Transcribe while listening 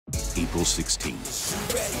April 16th.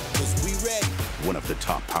 One of the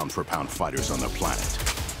top pound-for-pound fighters on the planet,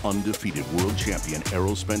 undefeated world champion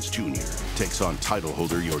Errol Spence Jr. takes on title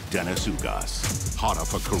holder Yordenis Ugas, hot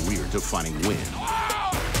off a career-defining win.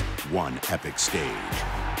 One epic stage,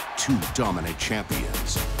 two dominant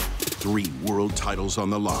champions, 3 world titles on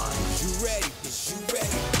the line.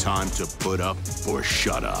 Time to put up or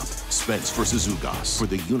shut up. Spence versus Ugas for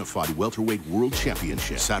the Unified Welterweight World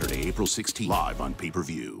Championship, Saturday, April 16th, live on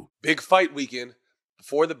pay-per-view. Big fight weekend.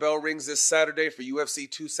 Before the bell rings this Saturday for UFC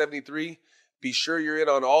 273, be sure you're in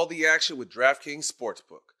on all the action with DraftKings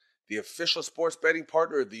Sportsbook, the official sports betting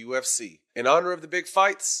partner of the UFC. In honor of the big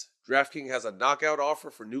fights, DraftKings has a knockout offer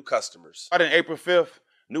for new customers. Starting April 5th,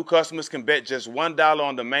 new customers can bet just $1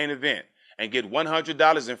 on the main event and get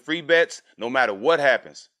 $100 in free bets no matter what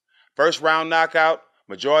happens. First round knockout,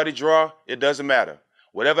 majority draw, it doesn't matter.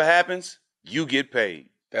 Whatever happens, you get paid.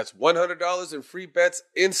 That's $100 in free bets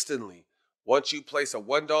instantly once you place a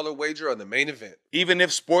 $1 wager on the main event. Even if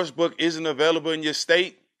Sportsbook isn't available in your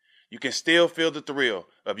state, you can still feel the thrill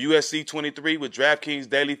of UFC 23 with DraftKings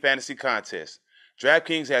Daily Fantasy Contest.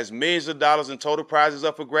 DraftKings has millions of dollars in total prizes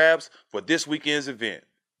up for grabs for this weekend's event.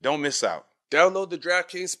 Don't miss out. Download the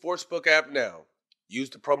DraftKings Sportsbook app now. Use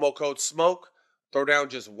the promo code SMOKE. Throw down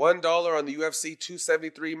just $1 on the UFC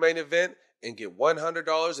 273 main event and get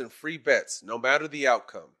 $100 in free bets, no matter the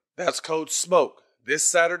outcome. That's code SMOKE this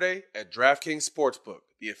Saturday at DraftKings Sportsbook,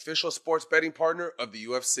 the official sports betting partner of the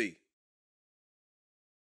UFC.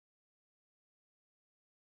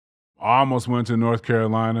 I almost went to North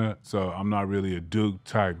Carolina, so I'm not really a Duke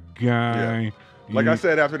type guy. Yeah. Like I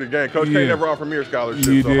said after the game, Coach K never offered me a scholarship.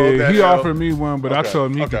 He so did. He offered me one, but I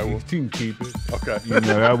told him he can keep it. Okay. You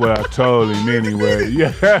know, that's what I told him anyway.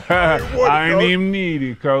 Yeah, I ain't even need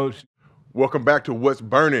it, Coach. Welcome back to What's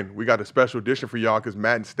Burning. We got a special edition for y'all because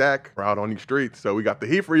Matt and Stack are out on these streets. So we got the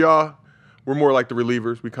heat for y'all. We're more like the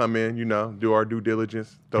relievers. We come in, you know, do our due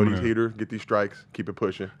diligence, throw these heaters, get these strikes, keep it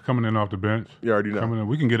pushing. Coming in off the bench. You already know. Coming in,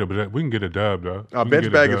 we can get a dub though.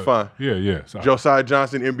 Bench bag is fine. Yeah. Josiah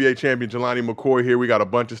Johnson, NBA champion, Jelani McCoy here. We got a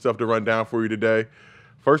bunch of stuff to run down for you today.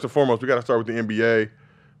 First and foremost, we got to start with the NBA.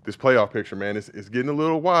 This playoff picture, man, it's getting a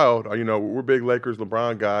little wild. You know, we're big Lakers,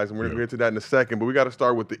 LeBron guys, and we're going to get to that in a second. But we got to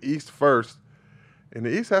start with the East first. And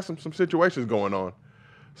the East has some situations going on.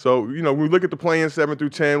 So, you know, when we look at the play-in 7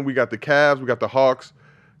 through 10, we got the Cavs, we got the Hawks,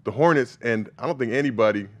 the Hornets, and I don't think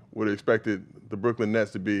anybody would have expected the Brooklyn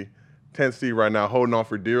Nets to be 10th seed right now, holding on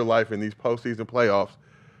for dear life in these postseason playoffs.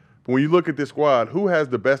 But when you look at this squad, who has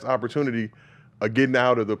the best opportunity of getting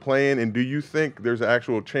out of the play-in, and do you think there's an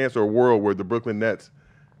actual chance or a world where the Brooklyn Nets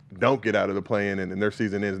don't get out of the play-in and their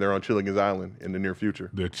season ends, they're on Chilligan's Island in the near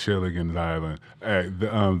future? The Chilligan's Island. Hey,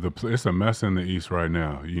 it's a mess in the East right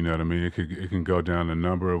now. You know what I mean? It can go down a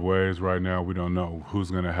number of ways right now. We don't know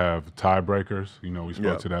who's going to have tiebreakers. You know, we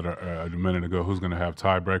spoke to that a minute ago. Who's going to have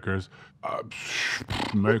tiebreakers?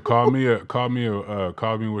 Call me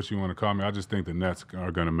what you want to call me. I just think the Nets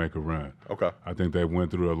are going to make a run. Okay. I think they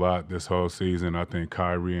went through a lot this whole season. I think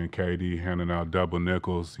Kyrie and KD handing out double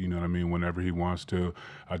nickels, you know what I mean, whenever he wants to.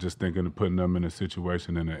 I just think putting them in a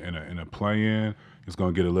situation in a play-in, it's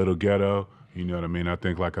going to get a little ghetto. You know what I mean? I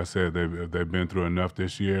think, like I said, they've been through enough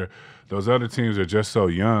this year. Those other teams are just so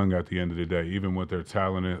young at the end of the day, even with their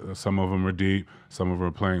talent. Some of them are deep. Some of them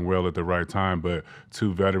are playing well at the right time. But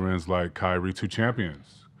two veterans like Kyrie, two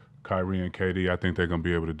champions, Kyrie and KD, I think they're going to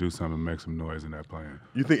be able to do something and make some noise in that plan.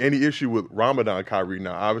 You think any issue with Ramadan Kyrie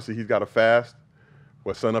now? Obviously, he's got a fast,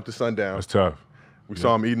 sun up to sundown. That's tough. We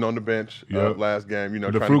saw him eating on the bench last game. You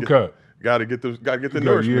know, the fruit cup. Got to get the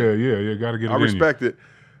nourishment. Yeah. Got to get it. I respect it.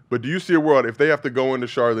 But do you see a world if they have to go into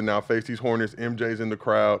Charlotte now, face these Hornets, MJ's in the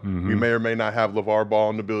crowd, we may or may not have LeVar Ball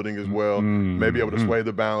in the building as well, may be able to sway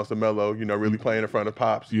the balance of Melo, you know, really playing in front of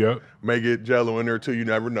Pops. Yep. May get Jello in there too, you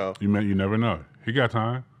never know. You never know. He got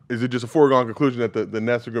time. Is it just a foregone conclusion that the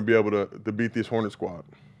Nets are going to be able to beat this Hornet squad?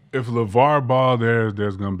 If LeVar Ball there's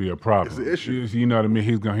going to be a problem. It's an issue. You know what I mean?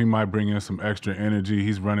 He might bring in some extra energy.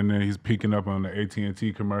 He's running in. He's peeking up on the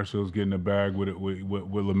AT&T commercials, getting a bag with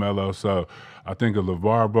LaMelo. So I think if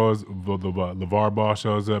LeVar Ball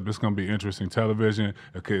shows up, it's going to be interesting television.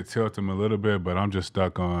 It could tilt him a little bit, but I'm just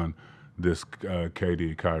stuck on this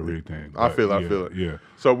KD Kyrie thing. I feel it. Yeah.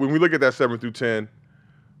 So when we look at that 7 through 10,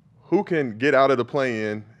 who can get out of the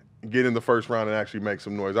play-in, get in the first round and actually make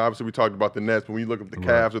some noise? Obviously, we talked about the Nets, but when you look at the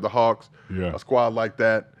Cavs or the Hawks, a squad like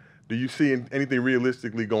that, do you see anything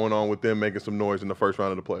realistically going on with them making some noise in the first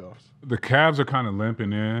round of the playoffs? The Cavs are kind of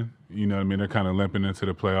limping in. You know what I mean? They're kind of limping into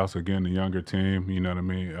the playoffs. Again, the younger team, you know what I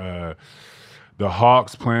mean? The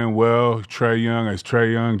Hawks playing well. Trae Young, is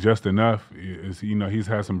Trae Young just enough? He's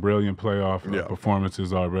had some brilliant playoff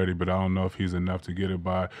performances already, but I don't know if he's enough to get it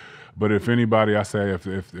by. But if anybody, I say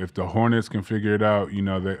if the Hornets can figure it out,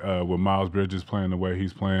 with Miles Bridges playing the way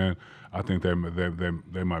he's playing, I think they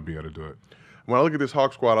might be able to do it. When I look at this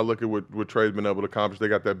Hawks squad, I look at what Trae's been able to accomplish. They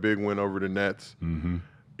got that big win over the Nets. Mm-hmm.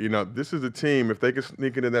 This is a team, if they can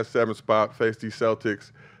sneak into that 7th spot, face these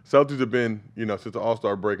Celtics. Celtics have been, since the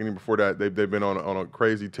All-Star break, and even before that, they've been on a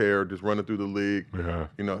crazy tear, just running through the league.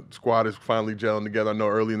 Yeah. Squad is finally gelling together. I know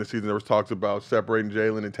early in the season there was talks about separating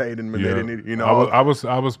Jalen and Tatum, and they didn't. I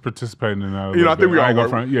was participating in that. I think we all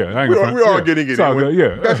were. We are getting it.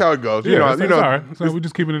 Yeah, that's how it goes. Yeah, that's all right. So we're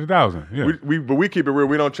just keeping it 1,000. Yeah. But we keep it real.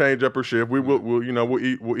 We don't change up or shift. We'll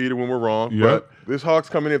eat it when we're wrong. Yep. But this Hawks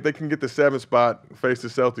coming in, if they can get the 7th spot, face the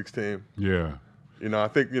Celtics team. Yeah. I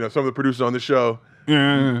think some of the producers on the show.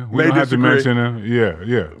 Yeah, we don't have to mention him.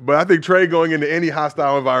 Yeah. But I think Trae going into any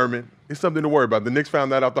hostile environment is something to worry about. The Knicks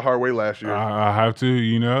found that out the hard way last year. I have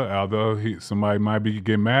to, although somebody might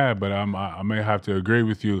get mad, but I may have to agree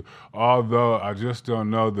with you. Although I just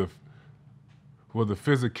don't know the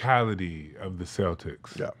physicality of the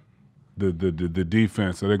Celtics. Yeah. The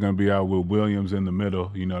defense, so they're going to be out with Williams in the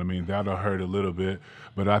middle. You know what I mean? That'll hurt a little bit.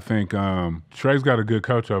 But I think Trae's got a good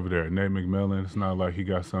coach over there, Nate McMillan. It's not like he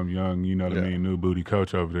got some young, new booty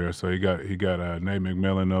coach over there. So he got Nate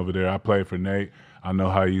McMillan over there. I played for Nate. I know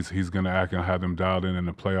how he's going to act and have them dialed in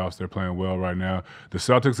the playoffs. They're playing well right now. The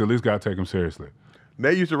Celtics at least got to take them seriously.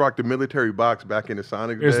 Nate used to rock the military box back in the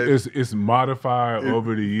Sonics days. It's modified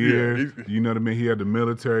over the years. You know what I mean? He had the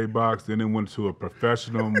military box, then it went to a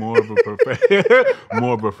professional, more of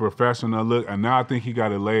a professional look. And now I think he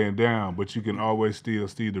got it laying down, but you can always still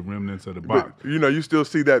see the remnants of the box. But, you still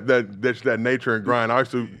see that nature and grind. I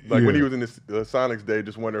used to, when he was in the Sonics day,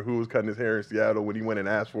 just wonder who was cutting his hair in Seattle when he went and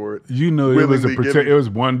asked for it. It was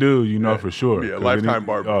one dude, for sure. Yeah, lifetime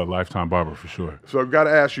barber. Oh, lifetime barber for sure. So I've got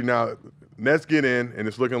to ask you now, Nets get in, and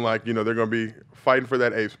it's looking like, they're going to be fighting for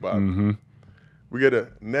that 8th spot. Mm-hmm. We get a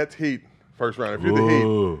Nets Heat first round. If you're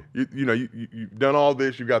the Heat, you've done all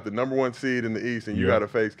this. You got the number 1 seed in the East, and you got to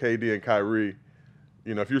face KD and Kyrie.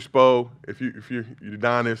 If you're Spo, if you're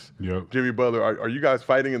Udonis, Jimmy Butler, are you guys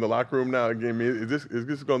fighting in the locker room now? Again, is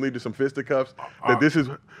this going to lead to some fisticuffs? That this is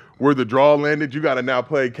where the draw landed? You got to now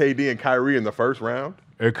play KD and Kyrie in the first round?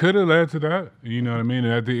 It could have led to that, you know what I mean?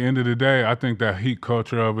 And at the end of the day, I think that Heat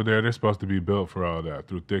culture over there, they're supposed to be built for all that.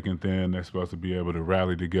 Through thick and thin, they're supposed to be able to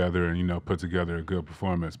rally together and, put together a good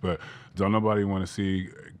performance. But don't nobody want to see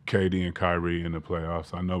KD and Kyrie in the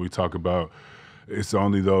playoffs. I know we talk about it's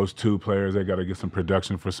only those 2 players. They got to get some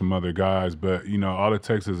production for some other guys. But, all it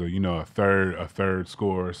takes is a third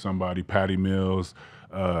scorer, somebody, Patty Mills,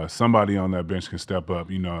 somebody on that bench can step up,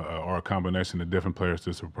 or a combination of different players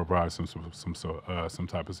to provide some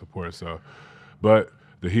type of support. So, but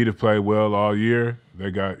the Heat have played well all year.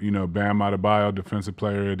 They got, Bam Adebayo, Defensive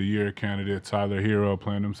Player of the Year candidate, Tyler Hero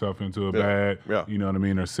playing himself into a bag, you know what I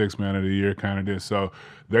mean, or 6th Man of the Year candidate. So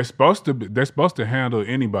they're supposed to handle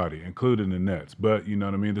anybody, including the Nets. But, you know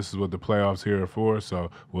what I mean, this is what the playoffs here are for,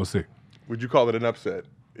 so we'll see. Would you call it an upset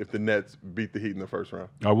if the Nets beat the Heat in the first round?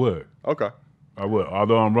 I would. Okay. I would.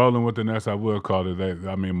 Although I'm rolling with the Nets, I would call it.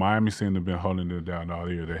 Miami seemed to have been holding it down all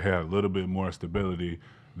year. They had a little bit more stability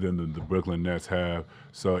than the Brooklyn Nets have,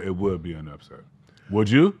 so it would be an upset. Would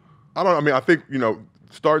you? I think,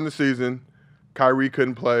 starting the season, Kyrie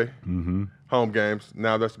couldn't play home games.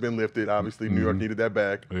 Now that's been lifted. Obviously, New York needed that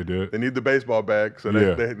bag. They did. They need the baseball bag, so they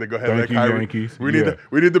go ahead and have that Kyrie. Yankees. We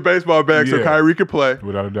need the baseball bag so Kyrie could play.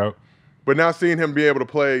 Without a doubt. But now seeing him be able to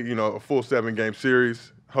play, a full 7-game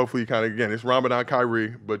series, hopefully it's Ramadan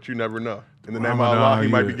Kyrie, but you never know. In the name of Allah, he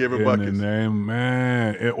might be giving buckets. In the name,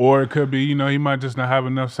 man. Or it could be, he might just not have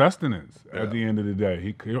enough sustenance at the end of the day.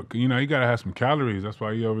 He got to have some calories. That's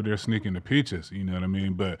why he over there sneaking the peaches, you know what I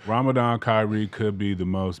mean? But Ramadan Kyrie could be the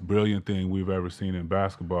most brilliant thing we've ever seen in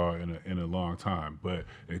basketball in a long time. But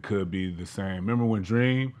it could be the same. Remember when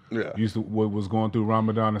Dream was going through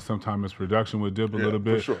Ramadan, and sometimes his production would dip a little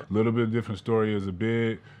bit? For sure. A little bit different story as a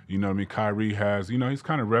big. You know what I mean? Kyrie has, he's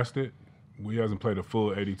kind of rested. He hasn't played a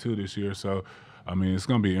full 82 this year, so, it's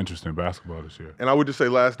going to be interesting basketball this year. And I would just say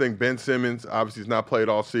last thing, Ben Simmons, obviously, has not played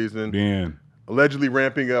all season. Ben. Allegedly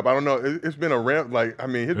ramping up. I don't know. It's been a ramp. It's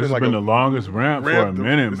been the longest ramp for a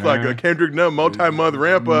minute, it's man. It's like a Kendrick Nunn multi-month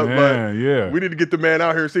ramp up. Man, but we need to get the man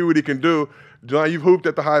out here and see what he can do. Jelani, you've hooped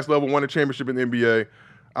at the highest level, won a championship in the NBA.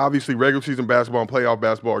 Obviously, regular season basketball and playoff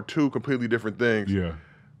basketball are 2 completely different things. Yeah.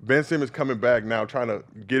 Ben Simmons coming back now, trying to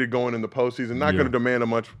get it going in the postseason. Not going to demand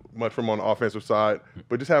much from on the offensive side,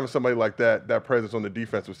 but just having somebody like that presence on the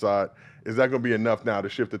defensive side, is that going to be enough now to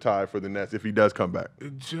shift the tide for the Nets if he does come back?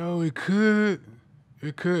 Joe, it could.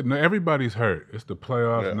 It could. No, everybody's hurt. It's the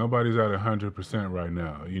playoffs. Yeah. Nobody's at 100% right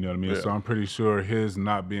now. You know what I mean? Yeah. So I'm pretty sure his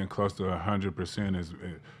not being close to 100% is.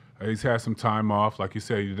 He's had some time off. Like you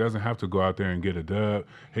said, he doesn't have to go out there and get a dub.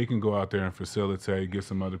 He can go out there and facilitate, get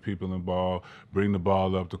some other people involved, bring the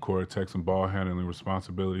ball up the court, take some ball handling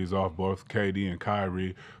responsibilities off both KD and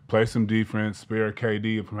Kyrie, play some defense, spare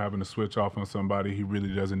KD from having to switch off on somebody he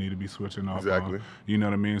really doesn't need to be switching off on. You know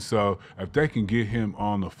what I mean? So if they can get him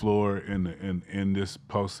on the floor in this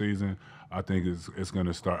postseason, I think it's going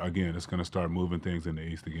to start, again, it's going to start moving things in the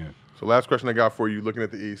East again. So last question I got for you, looking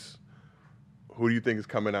at the East, who do you think is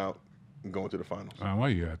coming out and going to the finals? Why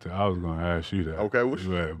you have to? I was going to ask you that. Okay,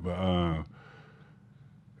 but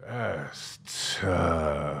that's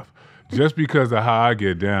tough. Just because of how I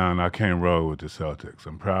get down, I can't roll with the Celtics.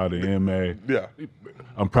 I'm proud of MA. Yeah.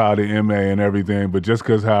 I'm proud of MA and everything, but just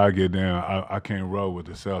because how I get down, I can't roll with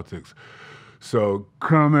the Celtics. So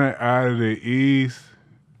coming out of the East,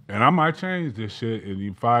 and I might change this shit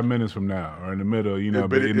in 5 minutes from now or in the middle,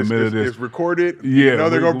 but in the middle of this. It's recorded. Yeah.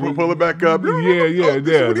 They're going to pull it back up. Yeah.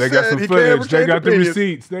 They got some footage. They got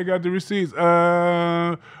the receipts.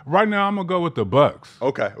 Right now, I'm going to go with the Bucks.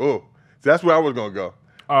 Okay. Oh, that's where I was going to go.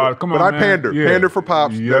 Come on, but I man. pander for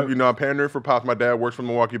pops. Yep. I'm pandering for pops. My dad works for the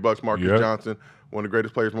Milwaukee Bucks, Marcus Johnson, one of the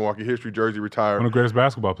greatest players in Milwaukee history, Jersey retired. One of the greatest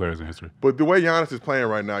basketball players in history. But the way Giannis is playing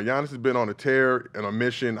right now, Giannis has been on a tear and a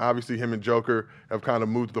mission. Obviously, him and Joker have kind of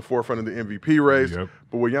moved to the forefront of the MVP race. Yep.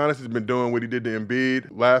 But what Giannis has been doing, what he did to Embiid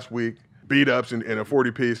last week, beat-ups in a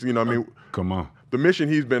 40-piece, Come on. The mission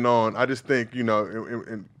he's been on, I just think, they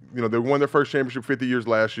won their first championship 50 years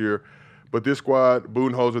last year. But this squad,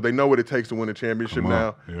 Budenholzer, they know what it takes to win a championship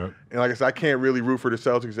now. Yep. And like I said, I can't really root for the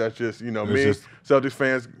Celtics. That's just, Celtics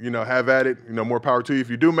fans, have at it. More power to you if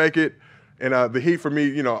you do make it. And the Heat, for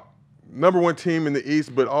me, number one team in the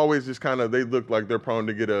East, but always just kind of, they look like they're prone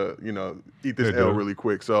to get eat this L really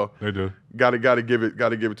quick. So they do. Got to give it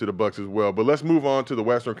to the Bucks as well. But let's move on to the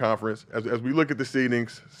Western Conference. As we look at the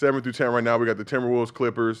seedings, 7 through 10 right now, we got the Timberwolves,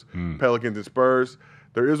 Clippers, Pelicans, and Spurs.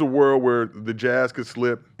 There is a world where the Jazz could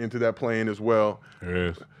slip into that play-in as well. There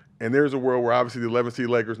is. And there's a world where obviously the 11 seed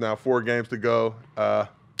Lakers now 4 games to go.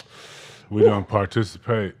 We don't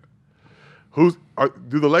participate. Do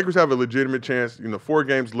the Lakers have a legitimate chance? 4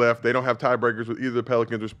 games left. They don't have tiebreakers with either the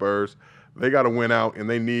Pelicans or Spurs. They got to win out, and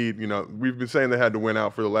they need, we've been saying they had to win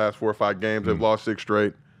out for the last 4 or 5 games. They've lost 6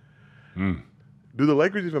 straight. Do the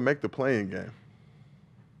Lakers even make the play-in game?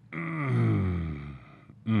 And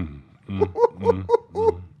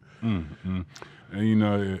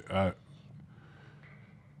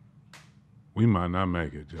we might not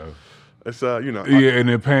make it, Joe. It's and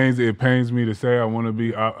it pains me to say. I want to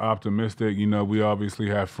be optimistic. We obviously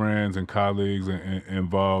have friends and colleagues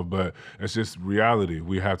involved, but it's just reality.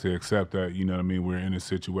 We have to accept that. We're in a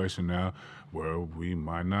situation now where we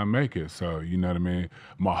might not make it. So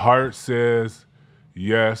my heart says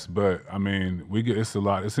yes, but it's a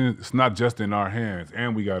lot. It's not just in our hands,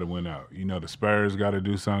 and we got to win out. The Spurs got to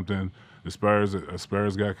do something. The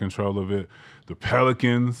Spurs got control of it. The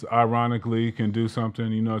Pelicans, ironically, can do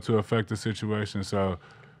something, to affect the situation. So,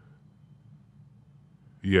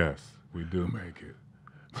 yes, we do make it.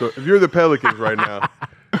 So if you're the Pelicans right now,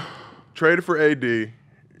 traded for AD, you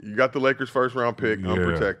got the Lakers' first-round pick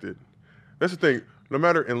unprotected. That's the thing. No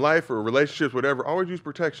matter in life or relationships, whatever, always use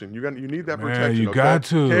protection. You need that protection. You got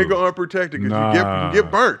to. Can't go unprotected because you get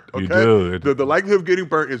burnt. Okay, you do. The likelihood of getting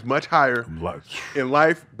burnt is much higher in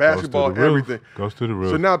life, basketball, everything. Goes to the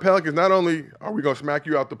roof. So now Pelicans, not only are we going to smack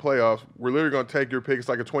you out the playoffs, we're literally going to take your pick. It's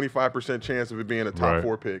like a 25% chance of it being a top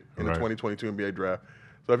 4 pick in the 2022 NBA draft.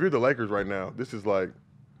 So if you're the Lakers right now, this is like,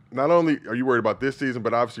 not only are you worried about this season,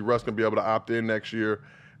 but obviously Russ going to be able to opt in next year.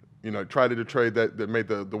 Tried to trade that made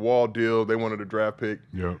the Wall deal. They wanted a draft pick.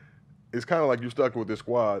 Yeah. It's kind of like you're stuck with this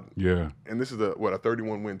squad. Yeah. And this is a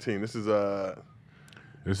 31-win team. This is a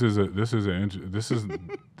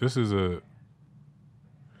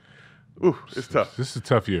Ooh, it's tough. This is a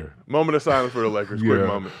tough year. Moment of silence for the Lakers. Quick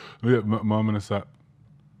moment. Yeah, moment of silence.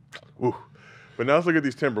 Ooh. But now let's look at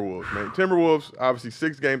these Timberwolves, man. Timberwolves, obviously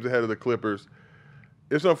 6 games ahead of the Clippers.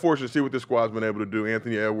 It's unfortunate to see what this squad's been able to do.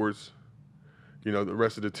 Anthony Edwards, the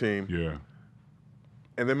rest of the team. Yeah.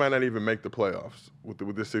 And they might not even make the playoffs with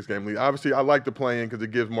this 6-game lead. Obviously, I like the play-in because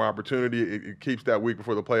it gives more opportunity. It keeps that week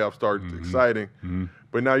before the playoffs start exciting. Mm-hmm.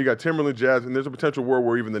 But now you got Timberland, Jazz, and there's a potential world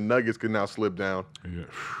where even the Nuggets could now slip down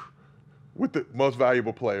with the most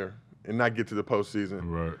valuable player and not get to the postseason.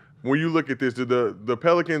 Right. When you look at this, do the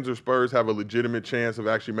Pelicans or Spurs have a legitimate chance of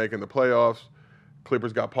actually making the playoffs?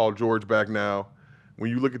 Clippers got Paul George back now. When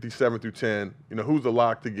you look at these 7 through 10, who's the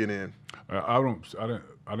lock to get in? I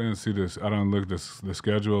didn't see this. I didn't look at the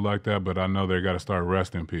schedule like that, but I know they got to start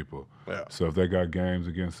resting people. Yeah. So if they got games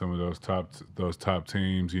against some of those top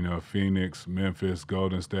teams, Phoenix, Memphis,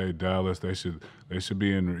 Golden State, Dallas, they should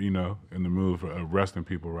be in in the mood for resting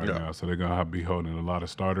people right now. So they're gonna be holding a lot of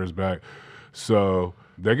starters back. So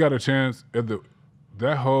they got a chance at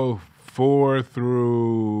that whole 4 through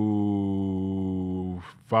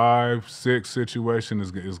 5, 6 situation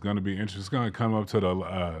is going to be interesting. It's going to come up to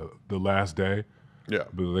the last day. Yeah,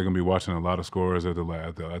 but they're going to be watching a lot of scores at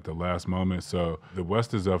the last moment. So the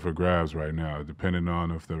West is up for grabs right now, depending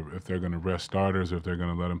on if they're going to rest starters or if they're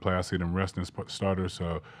going to let them play. I see them resting starters,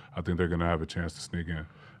 so I think they're going to have a chance to sneak in. I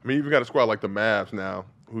mean, you've got a squad like the Mavs now,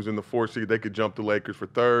 who's in the 4th seed. They could jump the Lakers for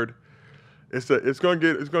 3rd. It's going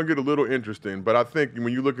to get a little interesting. But I think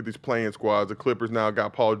when you look at these playing squads, the Clippers now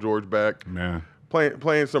got Paul George back, man,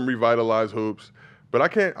 playing some revitalized hoops. But I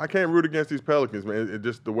can't root against these Pelicans, man. It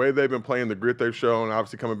just the way they've been playing, the grit they've shown,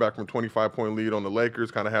 obviously coming back from 25-point lead on the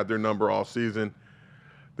Lakers, kind of had their number all season.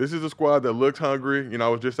 This is a squad that looks hungry. I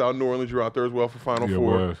was just out in New Orleans. You were out there as well for Final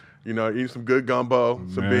Four. Eating some good gumbo,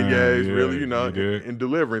 some beignets, really, and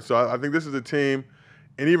delivering. So I think this is a team,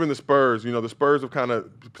 and even the Spurs. The Spurs have kind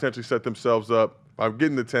of potentially set themselves up by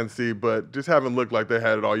getting the 10th seed, but just haven't looked like they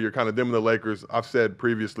had it all year. Kind of them and the Lakers. I've said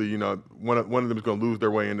previously, one of them is going to lose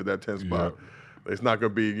their way into that 10th spot. Yeah. It's not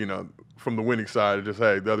going to be, from the winning side, it's just,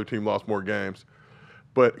 hey, the other team lost more games.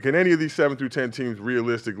 But can any of these 7 through 10 teams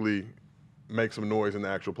realistically make some noise in the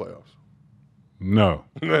actual playoffs? No.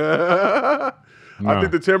 I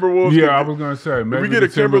think the Timberwolves. Yeah, I was going to say. Maybe if we get a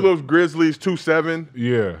Timberwolves Grizzlies 2-7.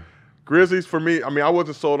 Yeah. Grizzlies, for me, I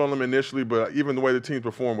wasn't sold on them initially, but even the way the teams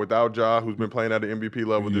perform without Ja, who's been playing at the MVP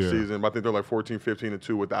level this season, I think they're like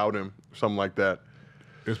 14-15-2 without him, something like that.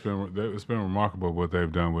 It's been remarkable what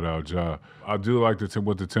they've done without Ja. I do like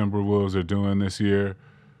what the Timberwolves are doing this year.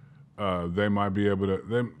 They might be able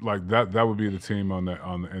to. That would be the team in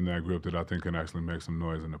that group that I think can actually make some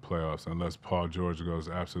noise in the playoffs, unless Paul George goes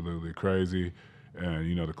absolutely crazy. And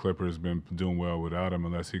the Clippers been doing well without him,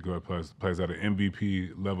 unless he plays at an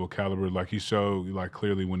MVP level caliber like he showed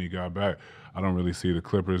clearly when he got back. I don't really see the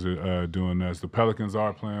Clippers doing that. The Pelicans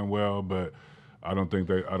are playing well, but I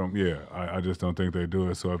just don't think they do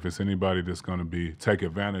it. So if it's anybody that's going to take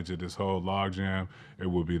advantage of this whole logjam, it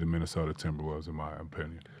would be the Minnesota Timberwolves, in my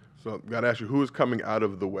opinion. So I've got to ask you, who is coming out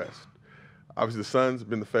of the West? Obviously, the Suns have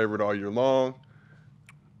been the favorite all year long,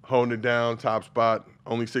 holding it down, top spot,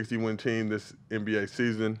 only 60-win team this NBA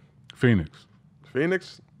season. Phoenix.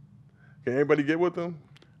 Phoenix? Can anybody get with them?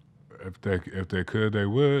 If they could, they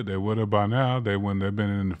would. They would have by now. They've been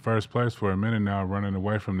in the first place for a minute now, running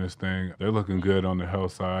away from this thing. They're looking good on the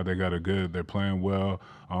health side. They're playing well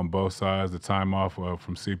on both sides. The time off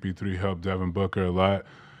from CP3 helped Devin Booker a lot.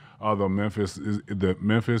 Although Memphis is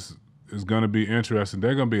going to be interesting.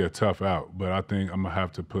 They're going to be a tough out, but I think I'm gonna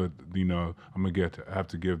have to have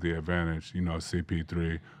to give the advantage.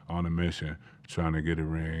 CP3 on a mission, trying to get a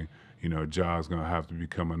ring. Ja's going to have to be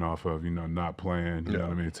coming off of, not playing, you know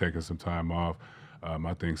what I mean, taking some time off.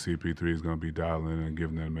 I think CP3 is going to be dialing in and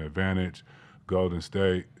giving them an advantage. Golden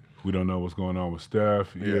State, we don't know what's going on with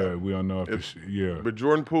Steph. Yeah, we don't know if But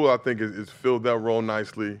Jordan Poole, I think, is filled that role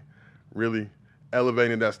nicely, really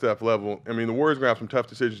elevating that Steph level. I mean, the Warriors are going to have some tough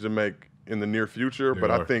decisions to make in the near future, but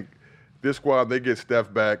I think this squad, they get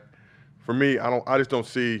Steph back. For me, I just don't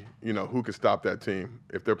see, who can stop that team.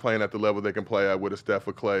 If they're playing at the level they can play at with a Steph,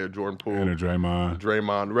 a Clay, a Jordan Poole. And a Draymond.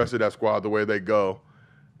 The rest of that squad, the way they go.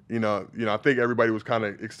 I think everybody was kind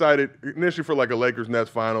of excited initially for a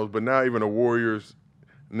Lakers-Nets finals, but now even a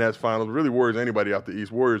Warriors-Nets finals, really Warriors anybody out the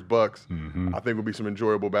East, Warriors-Bucks, I think will be some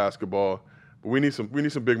enjoyable basketball. But we need some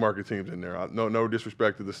big market teams in there. No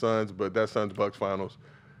disrespect to the Suns, but that Suns-Bucks finals,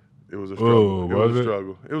 it was a struggle.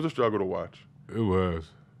 It was a struggle to watch. It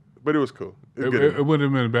was. But it was cool. It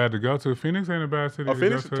wouldn't have been bad to go to. Phoenix ain't a bad city.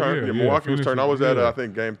 Phoenix turned. Yeah, Milwaukee was turned. I was at I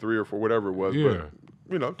think game 3 or 4, whatever it was. Yeah.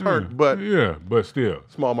 But turned. But but still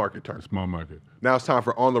small market turn. Small market. Now it's time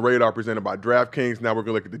for On the Radar, presented by DraftKings. Now we're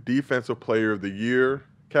gonna look at the Defensive Player of the Year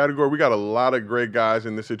category. We got a lot of great guys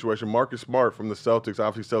in this situation. Marcus Smart from the Celtics.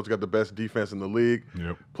 Obviously, Celtics got the best defense in the league.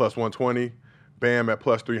 Yep. Plus 120. Bam at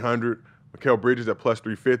plus 300. Mikal Bridges at plus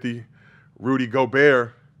 350. Rudy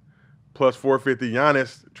Gobert plus 450.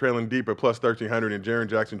 Giannis trailing deep at plus 1,300. And Jaren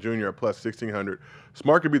Jackson Jr. at plus 1,600.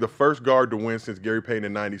 Smart could be the first guard to win since Gary Payton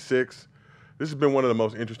in '96. This has been one of the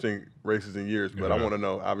most interesting races in years, but I want to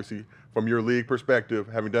know, obviously, from your league perspective,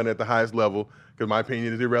 having done it at the highest level, because my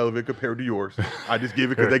opinion is irrelevant compared to yours. I just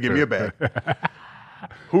give it because they give me a bag.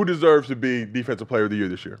 Who deserves to be Defensive Player of the Year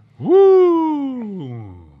this year?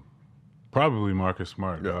 Woo! Probably Marcus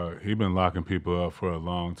Smart. Yeah. He's been locking people up for a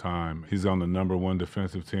long time. He's on the #1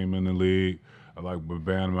 defensive team in the league. Like what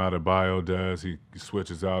Bam Adebayo does, he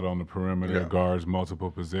switches out on the perimeter, guards multiple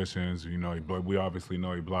positions. You know, we obviously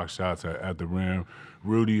know he blocks shots at the rim.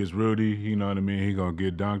 Rudy is Rudy. You know what I mean? He gonna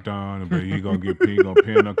get dunked on, but he gonna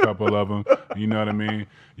pin a couple of them. You know what I mean?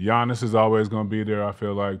 Giannis is always gonna be there. I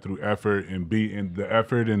feel like through effort and the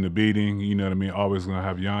effort and the beating. You know what I mean? Always gonna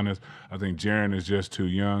have Giannis. I think Jaren is just too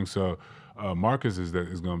young, so. Marcus is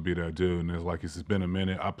going to be that dude, and it's like it's been a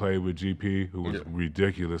minute. I played with GP, who was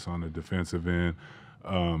ridiculous on the defensive end.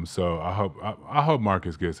 So I hope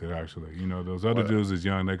Marcus gets it. Actually, you know, those other dudes is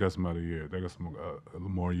young. They got some other years. They got some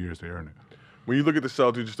more years to earn it. When you look at the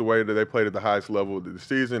Celtics, just the way that they played at the highest level of the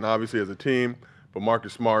season, obviously as a team, but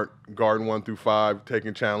Marcus Smart guarding 1 through 5,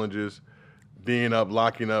 taking challenges, being up,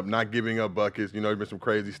 locking up, not giving up buckets. You know, there's been some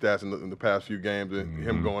crazy stats in the past few games, and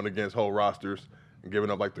him going against whole rosters and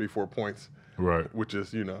giving up like 3-4 points. Right. Which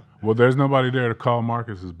is, you know. Well, there's nobody there to call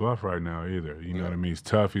Marcus's bluff right now either. You know what I mean? He's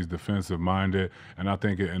tough. He's defensive-minded. And I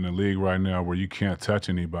think in the league right now where you can't touch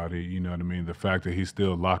anybody, you know what I mean, the fact that he's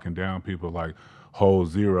still locking down people like whole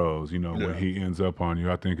zeros, you know, when he ends up on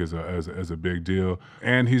you, I think is a big deal.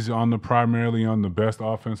 And he's primarily on the best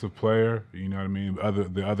offensive player, you know what I mean?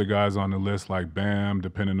 The other guys on the list like Bam,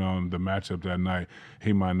 depending on the matchup that night,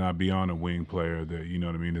 he might not be on a wing player that, you know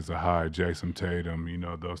what I mean, is a high Jason Tatum, you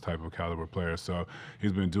know, those type of caliber players. So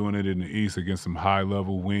he's been doing it in the East against some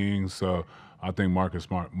high-level wings. So I think Marcus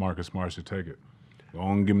Smart should take it. Go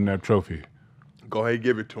on and give him that trophy. Go ahead and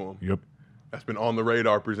give it to him. Yep. That's been on the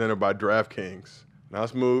radar, presented by DraftKings. Now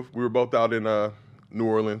let's move. We were both out in New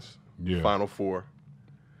Orleans, Final Four.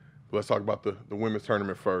 But let's talk about the women's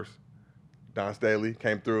tournament first. Dawn Staley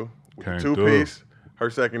came through with a two-piece, her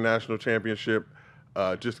second national championship,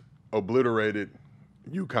 just obliterated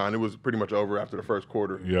UConn. It was pretty much over after the first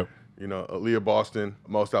quarter. Yep. You know, Aaliyah Boston,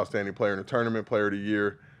 most outstanding player in the tournament, player of the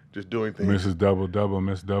year, just doing things. Mrs. Double-Double,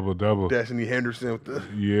 Miss Double-Double. Destiny Henderson with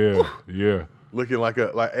the looking like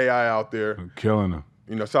AI out there. Killing them.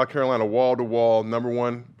 You know, South Carolina wall-to-wall,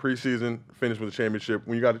 #1 preseason, finished with a championship.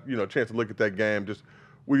 When you got, you know, a chance to look at that game, just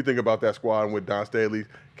what do you think about that squad and with Dawn Staley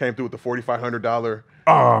came through with the $4,500?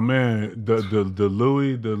 Oh man, the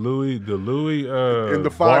Louis in the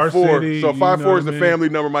 5'4". So 5'4" is the family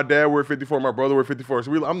number. My dad wore 54, my brother wore 54.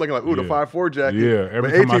 So I'm looking like, ooh, the 5'4" jacket. Yeah,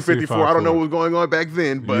 but 1854, I don't know what was going on back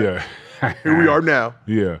then, but here we are now.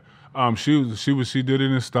 Yeah. She did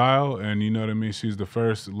it in style, and you know what I mean. She's the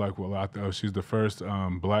first, she's the first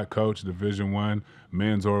black coach, Division I,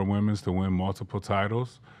 men's or women's, to win multiple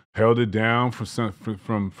titles. Held it down from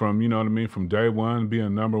you know what I mean, from day one, being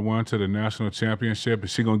 #1 to the national championship.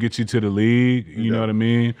 She gonna get you to the league. You know what I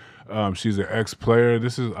mean. She's an ex-player.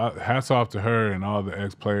 This is hats off to her and all the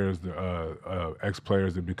ex-players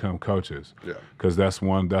that become coaches. Yeah. Because that's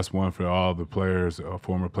one for all the players,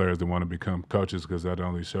 former players that want to become coaches, because that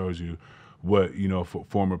only shows you what, you know,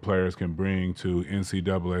 former players can bring to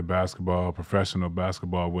NCAA basketball, professional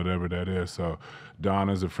basketball, whatever that is. So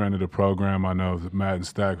Donna's a friend of the program. I know Matt and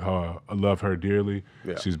Stack, I love her dearly.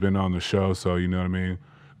 Yeah. She's been on the show, so you know what I mean.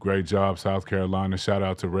 Great job, South Carolina. Shout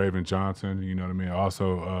out to Raven Johnson, you know what I mean,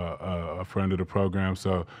 also a friend of the program.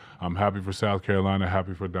 So I'm happy for South Carolina,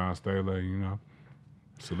 happy for Dawn Staley, you know.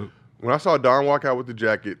 Salute. When I saw Dawn walk out with the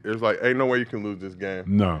jacket, it was like, ain't no way you can lose this game.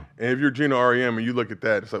 No. And if you're Gina REM and you look at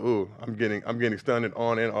that, it's like, ooh, I'm getting stunned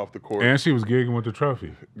on and off the court. And she was gigging with the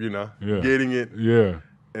trophy. You know, getting it. Yeah.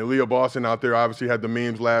 And Leah Boston out there obviously had the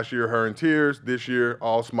memes last year, her in tears. This year,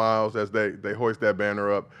 all smiles as they hoist that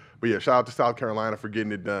banner up. But yeah, shout out to South Carolina for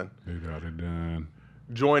getting it done. They got it done.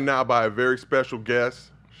 Joined now by a very special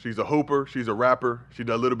guest. She's a hooper. She's a rapper. She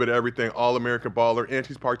does a little bit of everything, All-American baller, and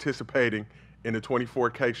she's participating in the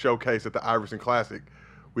 24K showcase at the Iverson Classic.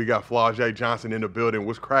 We got Flau'Jae Johnson in the building.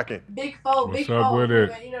 What's cracking? Big foe, big foe. What's up with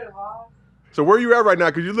it? You know the ball. So where you at right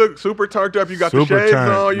now? Because you look super turned up. You got super the shades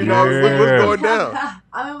turned. on. You know, what's going down?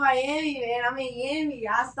 I'm in Miami, man. I'm in Miami.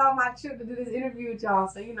 I stopped my trip to do this interview with y'all.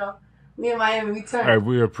 So, you know, me and Miami, we turned. Hey,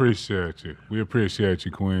 we appreciate you. We appreciate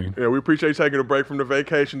you, Queen. Yeah, we appreciate you taking a break from the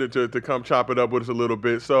vacation to come chop it up with us a little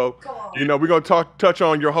bit. So, you know, we're going to touch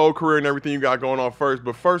on your whole career and everything you got going on first.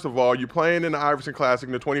 But first of all, you're playing in the Iverson Classic,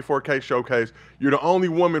 in the 24K showcase. You're the only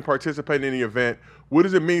woman participating in the event. What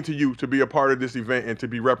does it mean to you to be a part of this event and to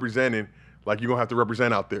be representing, like you're going to have to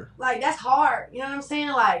represent out there? Like, that's hard. You know what I'm saying?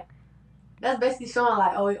 Like, that's basically showing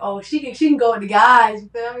like, oh, she can go with the guys. You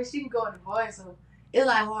feel me? She can go with the boys. So it's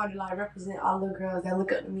like hard to like represent all the girls that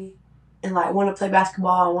look up to me and like want to play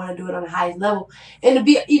basketball and want to do it on the highest level, and to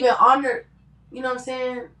be even honored. You know what I'm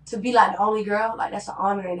saying? To be like the only girl, like that's an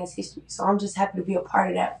honor and that's history. So I'm just happy to be a part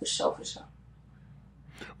of that for sure, for sure.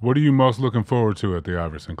 What are you most looking forward to at the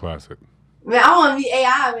Iverson Classic? Man, I want to be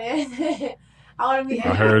AI, man. I want to be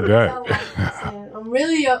AI. I heard that. I'm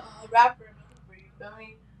really a rapper. You feel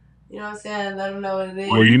me? You know what I'm saying? Let them know what it is.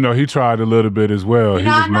 Well, you know, he tried a little bit as well. He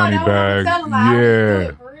was money bag.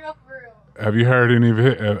 Yeah. For real. Have you heard any of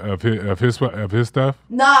his stuff?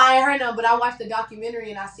 No, I ain't heard none, but I watched the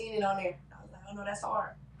documentary and I seen it on there. I was like, oh no, that's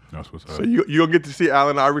hard. That's what's up. So you'll get to see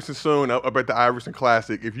Allen Iverson soon up at the Iverson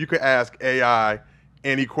Classic. If you could ask AI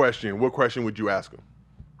any question, what question would you ask him?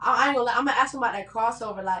 I ain't gonna lie. I'm gonna ask him about that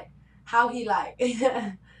crossover, like how he like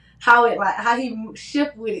how he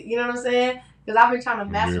shift with it. You know what I'm saying? Because I've been trying to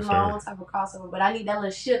master my own type of crossover, but I need that little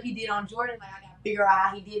shift he did on Jordan. Like I gotta figure out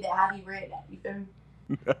how he did that, how he read that. You feel me?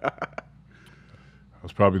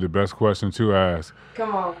 That's probably the best question to ask.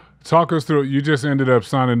 Come on. Talk us through. You just ended up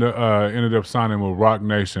signing with Rock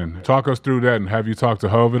Nation. Talk us through that, and have you talked to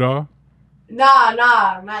Hov at all? Nah,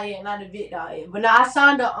 not yet, not a bit yet. But now I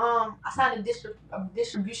signed a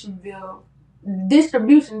distribution deal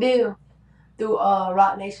through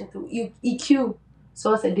Rock Nation through EQ.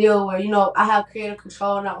 So it's a deal where, you know, I have creative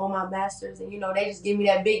control and I own my masters, and you know they just give me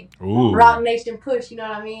that big Rock Nation push. You know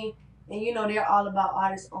what I mean? And you know they're all about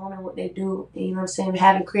artists owning what they do, and you know what I'm saying,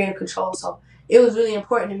 having creative control. So it was really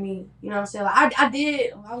important to me. You know what I'm saying? Like I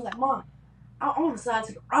was like, Mom, I want to sign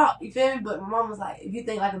to the Rock. You feel me? But my mom was like, if you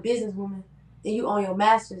think like a businesswoman and you own your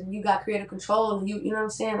masters and you got creative control and you know what I'm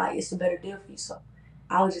saying, like it's a better deal for you. So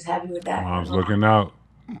I was just happy with that. Mom's looking out.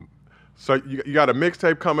 So you got a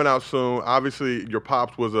mixtape coming out soon. Obviously, your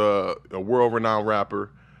pops was a world-renowned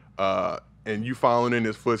rapper, and you following in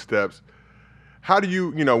his footsteps. How do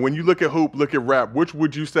you know, when you look at hoop, look at rap, which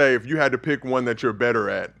would you say, if you had to pick one that you're better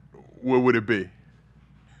at, what would it be?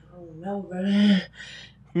 I don't know, bro.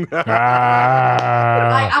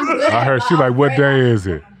 I'm good I heard she like, what day is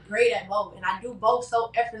it? I'm great at both, and I do both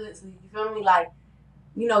so effortlessly. You feel me? Like,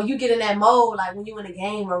 you know, you get in that mode, like when you in a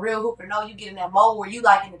game, a real hooper, you get in that mode where you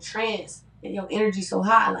like in a trance and your energy so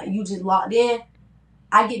high, like you just locked in.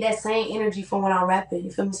 I get that same energy from when I'm rapping. You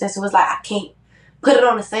feel me? So it's like I can't put it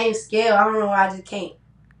on the same scale. I don't know why I just can't.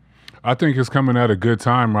 I think it's coming at a good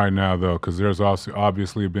time right now, though, because there's also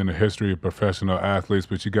obviously been a history of professional athletes,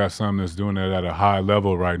 but you got some that's doing it at a high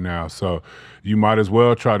level right now. So you might as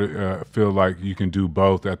well try to feel like you can do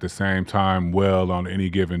both at the same time well on any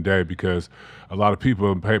given day, because a lot of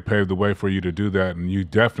people paved the way for you to do that, and you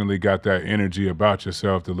definitely got that energy about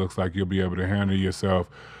yourself that looks like you'll be able to handle yourself,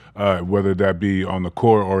 whether that be on the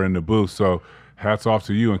court or in the booth. So hats off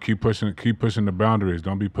to you, and keep pushing the boundaries.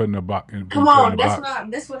 Don't be putting the box. Come on,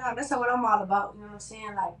 that's what I'm all about. You know what I'm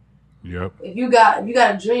saying? Like, yep. If you got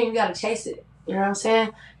a dream, you gotta chase it. You know what I'm saying?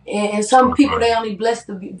 And some people, they only blessed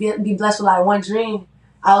to be blessed with like one dream.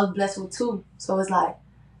 I was blessed with two, so it's like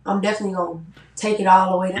I'm definitely gonna take it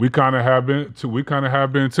all the way down. We kind of have been too.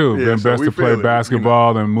 Yeah, been so best to play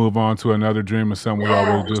basketball, you know, and move on to another dream or something we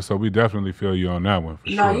always do. So we definitely feel you on that one for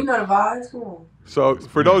sure. You know the vibes. Come on. So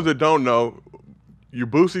for those that don't know, you're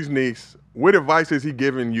Boosie's niece. What advice is he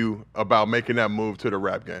giving you about making that move to the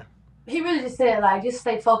rap game? He really just said, like, just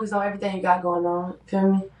stay focused on everything you got going on.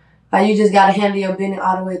 Feel me? Like, you just got to handle your business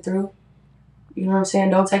all the way through. You know what I'm saying?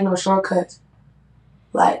 Don't take no shortcuts.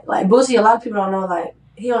 Like Boosie, a lot of people don't know, like,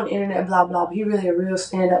 he on the internet, blah, blah, but he really a real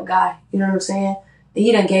stand-up guy. You know what I'm saying? And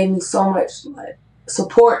he done gave me so much, like,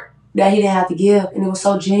 support that he didn't have to give, and it was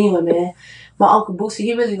so genuine, man. My Uncle Boosie,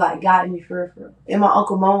 he really, like, guided me for real. And my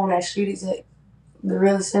Uncle Mo on that street exec, the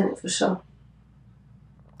realest in it, for sure.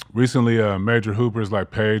 Recently, major hoopers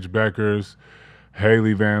like Paige Beckers,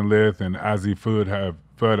 Haley Van Lith, and Azzy Food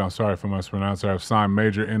I'm sorry if I mispronounced her, have signed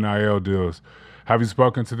major NIL deals. Have you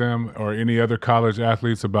spoken to them or any other college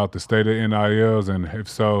athletes about the state of NILs? And if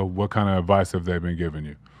so, what kind of advice have they been giving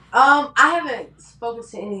you? I haven't spoken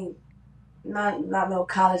to any, not no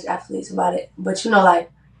college athletes about it. But, you know,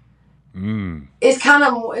 like, it's kind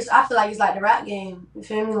of more, I feel like it's like the rap game. You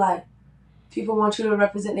feel me? Like, people want you to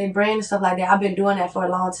represent their brand and stuff like that. I've been doing that for a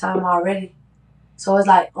long time already. So it's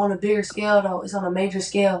like on a bigger scale, though. It's on a major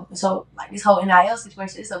scale. And so, like, this whole NIL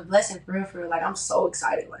situation, it's a blessing for real. Like, I'm so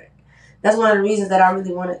excited. Like, that's one of the reasons that I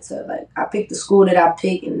really wanted to, like, I picked the school that I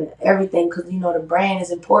picked and everything because, you know, the brand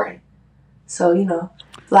is important. So, you know,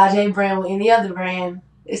 Flau'Jae brand with any other brand,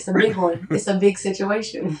 it's a big one. It's a big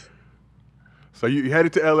situation. So you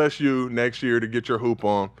headed to LSU next year to get your hoop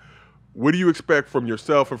on. What do you expect from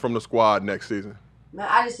yourself and from the squad next season? Man,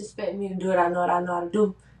 I just expect me to do what I know how to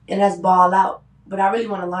do, and that's ball out. But I really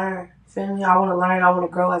want to learn. Feel me? I want to learn. I want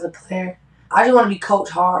to grow as a player. I just want to be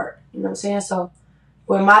coached hard. You know what I'm saying? So,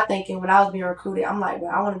 with my thinking, when I was being recruited, I'm like,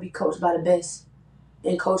 I want to be coached by the best.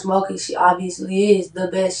 And Coach Moki, she obviously is the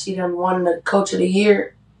best. She done won the Coach of the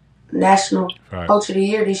Year, National Coach of the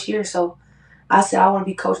Year this year. So, I said I want to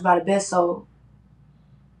be coached by the best. So,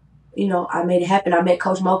 you know, I made it happen. I met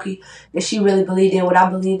Coach Moki, and she really believed in what I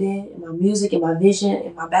believed in my music, and my vision,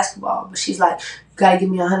 and my basketball. But she's like, you got to give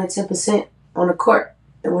me 110% on the court,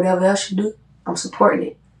 and whatever else you do, I'm supporting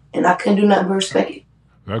it. And I couldn't do nothing but respect it.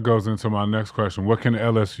 That goes into my next question. What can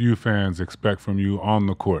LSU fans expect from you on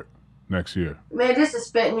the court next year? Man, just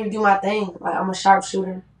expect me to do my thing. Like, I'm a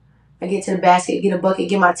sharpshooter. I get to the basket, get a bucket,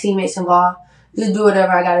 get my teammates involved. Just do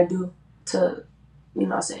whatever I got to do to, you know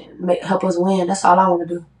what I'm saying, help us win. That's all I want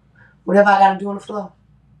to do. Whatever I got to do on the floor.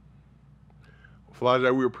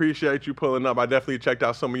 Flau'Jae, we appreciate you pulling up. I definitely checked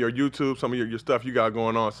out some of your YouTube, some of your stuff you got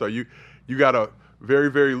going on. So you got a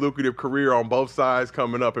very, very lucrative career on both sides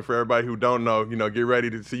coming up. And for everybody who don't know, you know, get ready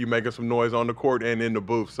to see you making some noise on the court and in the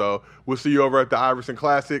booth. So we'll see you over at the Iverson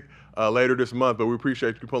Classic later this month. But we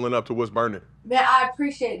appreciate you pulling up to What's Burning. Man, I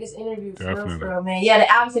appreciate this interview for real, man. Yeah,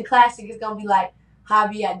 the Iverson Classic is going to be like how I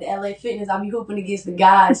be at the LA Fitness. I'll be hooping against the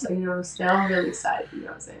guys. So, you know what I'm saying? I'm really excited. You know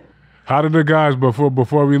what I'm saying? How did the guys,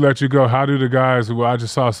 before we let you go, how do the guys, well, I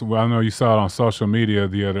just saw, I know you saw it on social media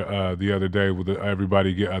the other day with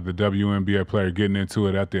everybody, the WNBA player getting into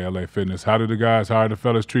it at the LA Fitness. How do the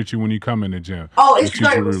fellas treat you when you come in the gym? Oh, it's great.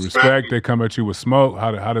 They treat you with respect? They come at you with smoke?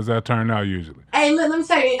 How does that turn out usually? Hey, look, let me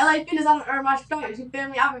tell you, LA Fitness, I don't earn my stripes. You feel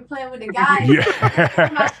me? I've been playing with the guys.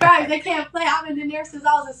 My stripes, they can't play. I've been in there since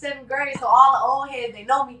I was in 7th grade, so all the old heads, they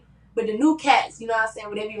know me. But the new cats, you know what I'm saying,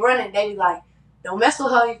 when they be running, they be like, don't mess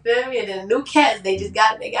with her, you feel me? And then the new cats, they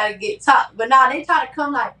gotta get top. But nah, they try to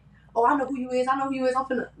come like, oh, I know who you is, I'm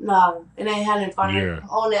finna, nah, it ain't happening for me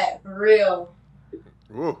on that, for real.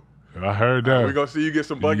 Ooh. I heard that. We're going to see you get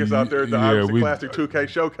some buckets out there at the Iverson Classic 2K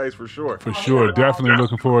Showcase for sure. For sure. Definitely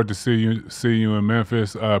looking forward to see you in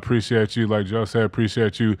Memphis. Appreciate you, like Joe said,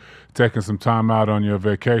 appreciate you taking some time out on your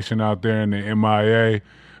vacation out there in the MIA.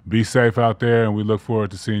 Be safe out there, and we look forward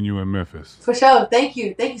to seeing you in Memphis. For sure. Thank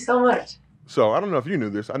you. Thank you so much. So I don't know if you knew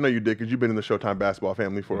this. I know you did because you've been in the Showtime basketball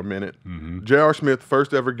family for a minute. J.R. Smith,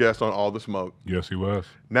 first ever guest on All the Smoke. Yes, he was.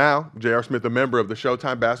 Now, J.R. Smith, a member of the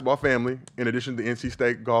Showtime basketball family, in addition to the NC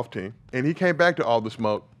State golf team. And he came back to All the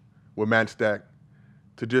Smoke with Matt Stack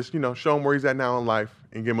to just, you know, show him where he's at now in life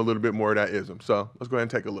and give him a little bit more of that ism. So let's go ahead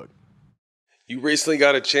and take a look. You recently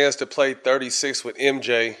got a chance to play 36 with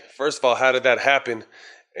MJ. First of all, how did that happen?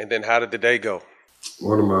 And then how did the day go?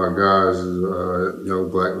 One of my guys is a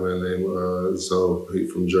young black man named he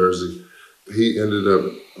from Jersey. He ended up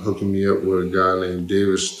hooking me up with a guy named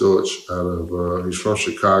David Storch he's from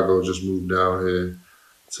Chicago, just moved down here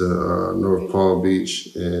to North Palm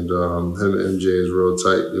Beach. And him and MJ is real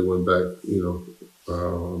tight. They went back,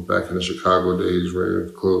 back in the Chicago days,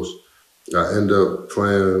 very close. I ended up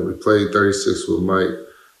we played 36 with Mike,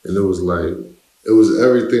 and it was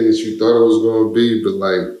everything that you thought it was going to be, but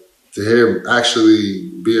like, to hear him actually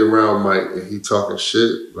be around Mike and he talking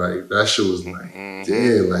shit, like that shit was like,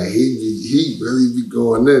 damn, like he really be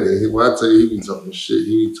going in. And when I tell you he be talking shit,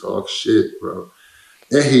 he be talk shit, bro.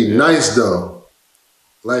 And he nice though.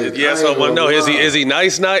 Like yes, I want to know. Is he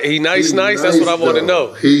nice? He nice. That's what I want to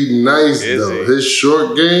know. He nice though. His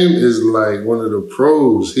short game is like one of the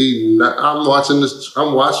pros. I'm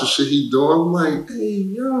watching shit he doing. I'm like, hey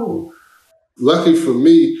yo. Lucky for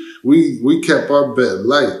me, we kept our bet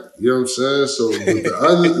light. You know what I'm saying? So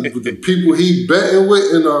with the people he betting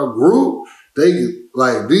with in our group, they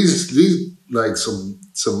like these like some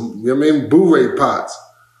you know what I mean, Blu-ray pots.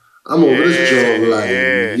 I'm over this joint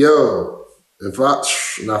like, yo, if not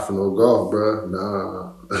for no golf, bro.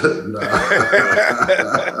 Nah.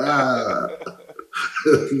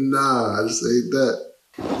 Nah, I just ain't that.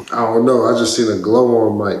 I don't know. I just seen a glow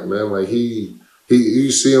on Mike, man. Like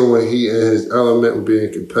you see him when he in his element with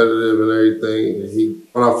being competitive and everything. And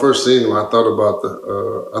when I first seen him, I thought about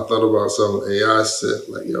something AI said.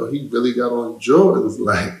 Like, yo, he really got on Jordans.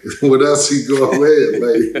 Like, what else he go with?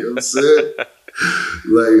 Like, you know what I'm saying?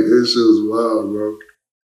 Like, this shit was wild, bro.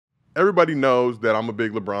 Everybody knows that I'm a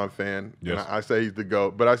big LeBron fan. Yes. And I say he's the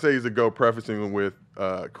GOAT, but I say he's the GOAT prefacing him with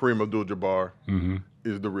Kareem Abdul-Jabbar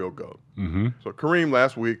is the real GOAT. So Kareem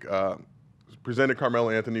last week presented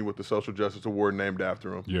Carmelo Anthony with the Social Justice Award named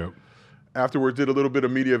after him. Yep. Afterwards, did a little bit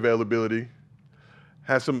of media availability.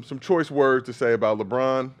 has some choice words to say about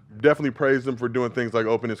LeBron. Definitely praised him for doing things like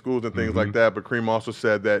opening schools and things like that. But Kareem also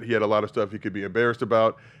said that he had a lot of stuff he could be embarrassed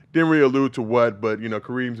about. Didn't really allude to what, but, you know,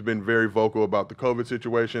 Kareem's been very vocal about the COVID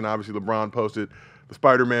situation. Obviously, LeBron posted the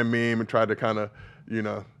Spider-Man meme and tried to kind of, you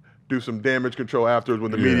know, do some damage control afterwards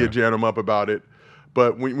when the media jammed him up about it.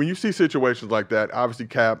 But when you see situations like that, obviously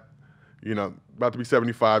Cap, you know, about to be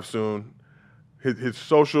 75 soon. His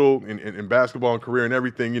social and basketball and career and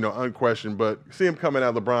everything, you know, unquestioned. But see him coming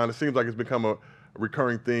at LeBron, it seems like it's become a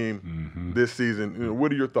recurring theme this season. You know,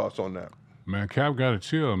 what are your thoughts on that? Man, Cap got to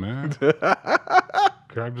chill, man.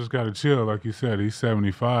 Cap just got to chill. Like you said, he's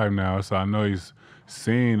 75 now, so I know he's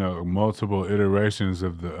seen multiple iterations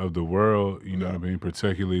of the world, you know what I mean,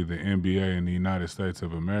 particularly the NBA in the United States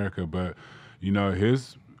of America. But, you know,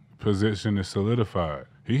 his position is solidified.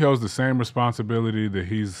 He holds the same responsibility that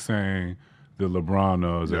he's saying that LeBron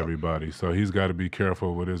owes everybody. So he's got to be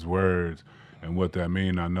careful with his words and what that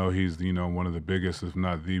means. I know he's, you know, one of the biggest, if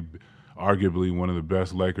not the, arguably one of the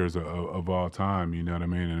best Lakers of all time, you know what I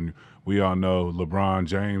mean? And we all know LeBron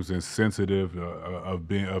James is sensitive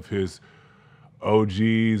of his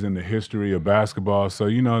OGs and the history of basketball. So,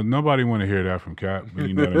 you know, nobody want to hear that from Cap.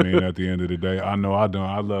 You know what I mean? At the end of the day, I know I don't.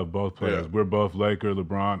 I love both players. We're both Laker,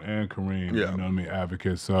 LeBron, and Kareem. You know what I mean?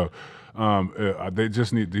 Advocates. So they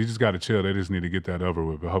just got to chill. They just need to get that over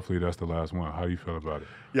with. But hopefully that's the last one. How do you feel about it?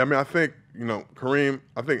 Yeah, I mean, I think, you know, Kareem,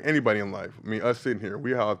 I think anybody in life, I mean, us sitting here, we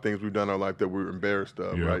have things we've done in our life that we're embarrassed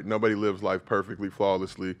of, right? Nobody lives life perfectly,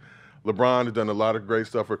 flawlessly. LeBron has done a lot of great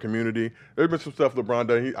stuff for community. There's been some stuff LeBron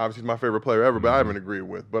done. He obviously is my favorite player ever, but I haven't agreed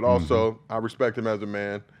with. But also, I respect him as a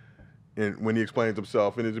man, and when he explains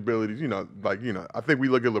himself and his abilities, you know, like, you know, I think we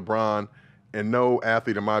look at LeBron, and no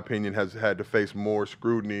athlete, in my opinion, has had to face more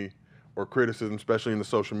scrutiny or criticism, especially in the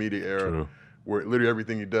social media era, where literally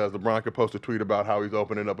everything he does, LeBron could post a tweet about how he's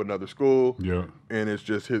opening up another school, and it's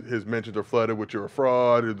just his mentions are flooded with "you're a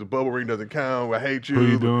fraud," the bubble ring doesn't count, I hate you. Who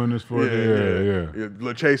you doing this for?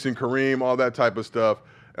 Chasing Kareem, all that type of stuff.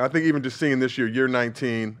 And I think even just seeing this year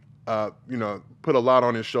 19, you know, put a lot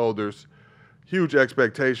on his shoulders, huge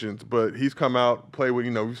expectations, but he's come out, played with,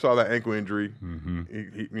 you know, we saw that ankle injury.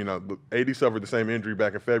 He you know, AD suffered the same injury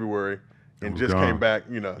back in February. And just came back,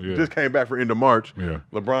 you know, just came back for end of March.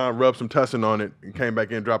 LeBron rubbed some tussin on it and came back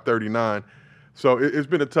in, dropped 39. So it's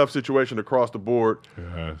been a tough situation across the board. It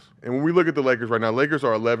has. And when we look at the Lakers right now, Lakers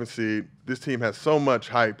are 11th seed. This team has so much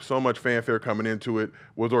hype, so much fanfare coming into it,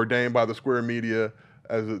 was ordained by the Square Media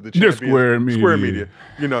as the champion. Square Media.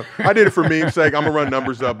 You know, I did it for meme's sake. I'm going to run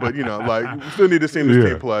numbers up, but, you know, like, we still need to see this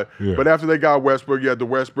team play. But after they got Westbrook, you had the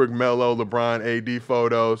Westbrook, Melo, LeBron, AD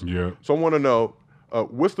photos. So I want to know,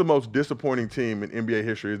 what's the most disappointing team in NBA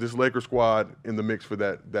history? Is this Lakers squad in the mix for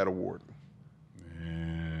that award?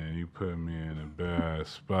 Man, you put me in a bad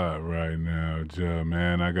spot right now, Joe.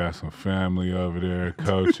 Man, I got some family over there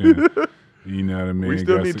coaching. You know what I mean? We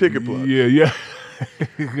still need ticket plugs. Yeah.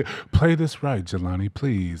 Play this right, Jelani,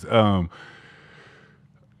 please. I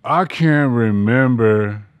can't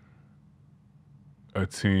remember a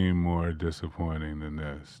team more disappointing than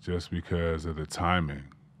this, just because of the timing.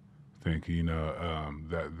 I think, you know,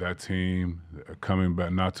 that team coming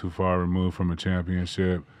back not too far removed from a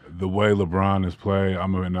championship, the way LeBron has played,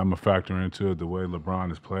 I'm a factor into it, the way LeBron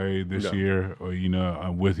has played this year, or, you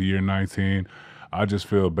know, with year 19. I just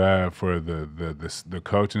feel bad for the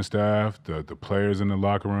coaching staff, the players in the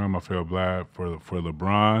locker room. I feel bad for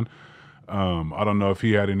LeBron. I don't know if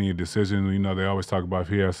he had any decisions. You know, they always talk about if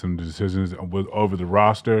he has some decisions over the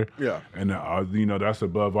roster. And, you know, that's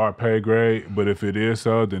above our pay grade. But if it is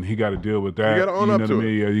so, then he got to deal with that. You got to own up to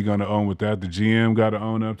it. Yeah, you're going to own with that. The GM got to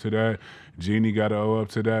own up to that. Jeannie got to own up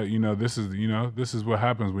to that. You know, this is what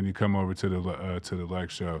happens when you come over to the Lake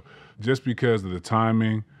Show. Just because of the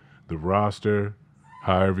timing, the roster,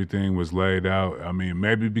 how everything was laid out. I mean,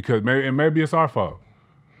 maybe it's our fault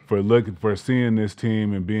for seeing this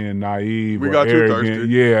team and being naive or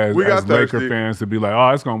arrogant. As Laker fans to be like, oh,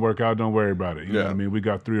 it's gonna work out. Don't worry about it. You know what I mean? We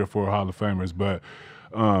got 3 or 4 Hall of Famers, but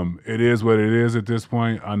it is what it is at this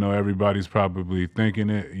point. I know everybody's probably thinking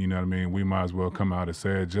it. You know what I mean? We might as well come out and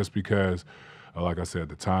say it, just because, like I said,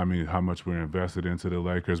 the timing, how much we're invested into the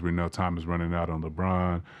Lakers. We know time is running out on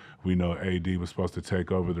LeBron. We know AD was supposed to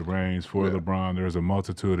take over the reins for LeBron. There's a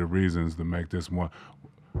multitude of reasons to make this one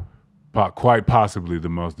quite possibly the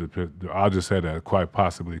most, I'll just say that, quite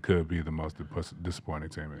possibly could be the most disappointing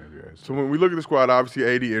team in the NBA. So when we look at the squad, obviously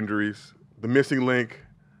AD injuries, the missing link,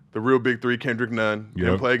 the real big three, Kendrick Nunn,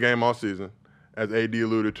 didn't play a game all season, as AD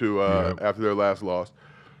alluded to after their last loss.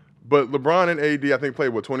 But LeBron and AD, I think,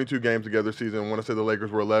 played, 22 games together this season. I want to say the Lakers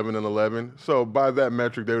were 11-11. So by that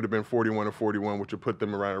metric, they would have been 41-41, which would put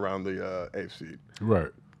them right around the 8th seed. Right.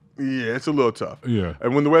 Yeah, it's a little tough. Yeah.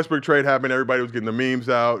 And when the Westbrook trade happened, everybody was getting the memes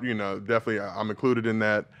out. You know, definitely I'm included in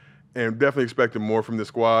that. And definitely expecting more from this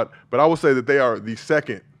squad. But I will say that they are the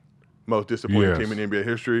second most disappointing team in NBA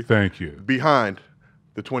history. Thank you. Behind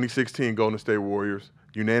the 2016 Golden State Warriors,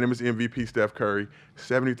 unanimous MVP Steph Curry,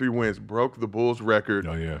 73 wins, broke the Bulls record.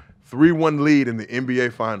 Oh, yeah. 3-1 lead in the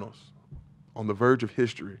NBA Finals, on the verge of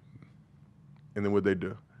history. And then what'd they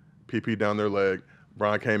do? PP down their leg.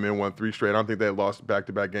 LeBron came in, won 3 straight. I don't think they had lost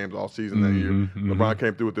back-to-back games all season that year. LeBron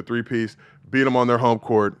came through with the 3-piece, beat them on their home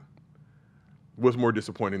court. What's more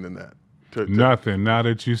disappointing than that? Nothing. Now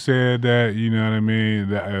that you said that, you know what I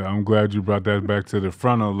mean, I'm glad you brought that back to the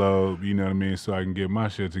frontal lobe, you know what I mean, so I can get my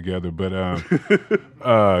shit together. But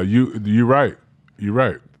you're right. You're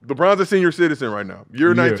right. LeBron's a senior citizen right now.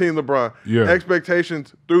 Year 19 LeBron. Yeah.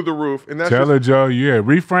 Expectations through the roof. And that's Tell it, Joe. Yeah,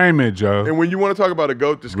 reframe it, Joe. And when you want to talk about a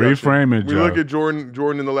GOAT discussion, reframe it, Joe. We look at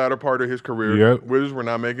Jordan in the latter part of his career. Yep. Wizards were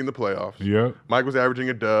not making the playoffs. Yep. Mike was averaging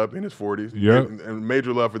a dub in his 40s. Yep. And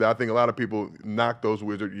major love for that. I think a lot of people knock those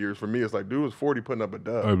Wizard years. For me, it's like, dude was 40 putting up a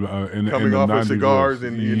dub. Coming off with cigars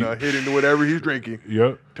and hitting whatever he's drinking.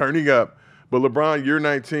 Yep. Turning up. But LeBron, year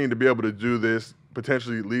 19, to be able to do this,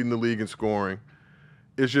 potentially leading the league in scoring,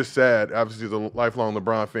 it's just sad, obviously, as a lifelong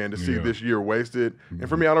LeBron fan, to see this year wasted. And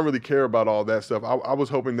for me, I don't really care about all that stuff. I was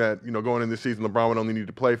hoping that, going in this season, LeBron would only need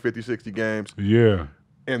to play 50, 60 games. Yeah.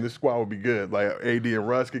 And this squad would be good. Like, AD and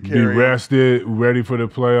Russ could carry be rested, ready for the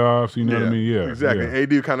playoffs, you know what I mean? Yeah. Exactly.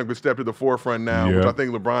 Yeah. AD kind of would step to the forefront now, which I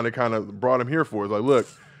think LeBron had kind of brought him here for. It's like, look,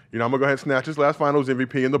 I'm going to go ahead and snatch this last finals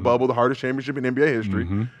MVP in the bubble, the hardest championship in NBA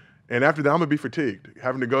history. And after that, I'm going to be fatigued,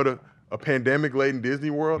 having to go to a pandemic-laden Disney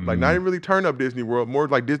World, like not even really turn up Disney World, more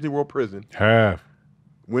like Disney World prison.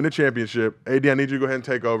 Win a championship. AD, I need you to go ahead and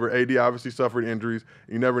take over. AD obviously suffered injuries.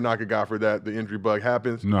 You never knock a guy for that. The injury bug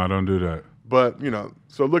happens. No, don't do that. But,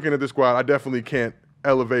 so looking at this squad, I definitely can't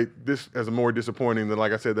elevate this as a more disappointing than,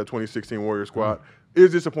 like I said, that 2016 Warriors squad. It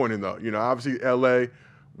is disappointing, though. Obviously, L.A.,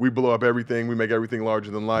 we blow up everything. We make everything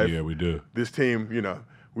larger than life. Yeah, we do. This team,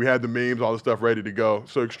 we had the memes, all the stuff ready to go.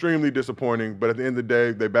 So extremely disappointing. But at the end of the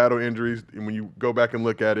day, they battle injuries. And when you go back and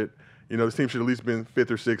look at it, this team should at least been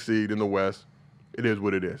 5th or 6th seed in the West. It is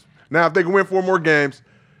what it is. Now, if they can win 4 more games,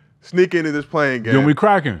 sneak into this playing game. Then we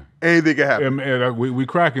cracking. Anything can happen. And we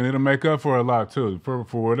cracking. It'll make up for a lot too. For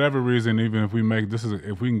whatever reason, even if we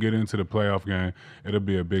if we can get into the playoff game, it'll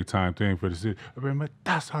be a big time thing for the city. But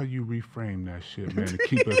that's how you reframe that shit, man, to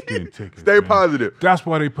keep us getting tickets. Stay positive. That's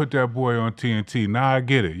why they put that boy on TNT. Now I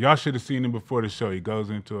get it. Y'all should have seen him before the show. He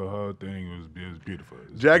goes into a whole thing. It was beautiful.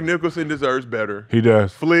 Jack Nicholson deserves better. He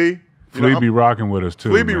does. Flea be rocking with us too.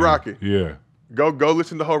 Flea be rocking. Yeah. Go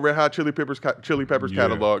listen to the whole Red Hot Chili Peppers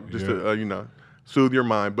catalog just to soothe your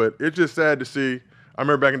mind. But it's just sad to see. I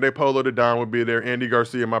remember back in the day, Polo the Don would be there. Andy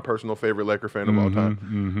Garcia, my personal favorite Laker fan of all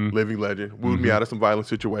time, living legend, wooed me out of some violent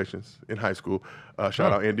situations in high school.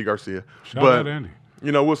 Shout out Andy Garcia. Shout out Andy.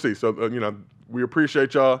 We'll see. So we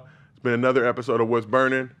appreciate y'all. It's been another episode of What's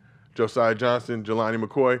Burning. Josiah Johnson, Jelani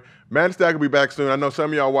McCoy. Matt Stack will be back soon. I know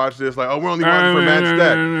some of y'all watch this like, we're only watching for Matt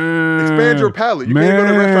Stack. Expand your palate. You can't go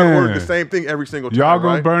to a restaurant and order the same thing every single time. Y'all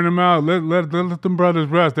gonna burn them out. Let them brothers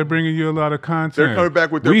rest. They're bringing you a lot of content. They're coming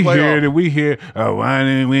back with their playoff. We hear, why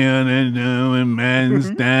didn't we do Matt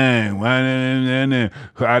Stack? Why didn't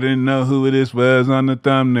I didn't know who this was on the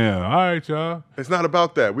thumbnail. All right, y'all. It's not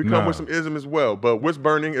about that. We come with some ism as well. But What's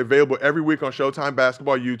Burning, available every week on Showtime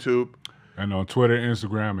Basketball YouTube. And on Twitter,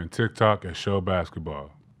 Instagram, and TikTok at Show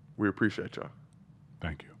Basketball. We appreciate y'all.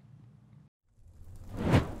 Thank you.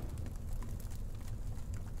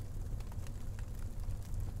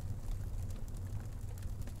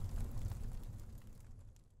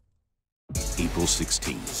 April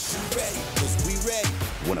 16th.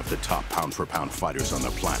 One of the top pound-for-pound fighters on the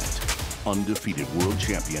planet, undefeated world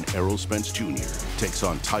champion Errol Spence Jr. takes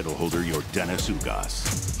on title holder Dennis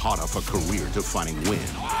Ugas. Hot off a career-defining win.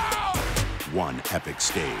 One epic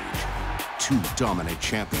stage, 2 dominant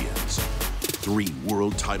champions, 3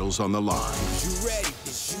 world titles on the line.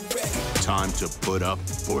 Time to put up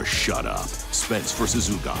or shut up. Spence versus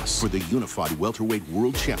Ugas for the unified welterweight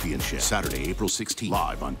world championship. Saturday, April 16th,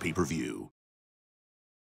 live on pay-per-view.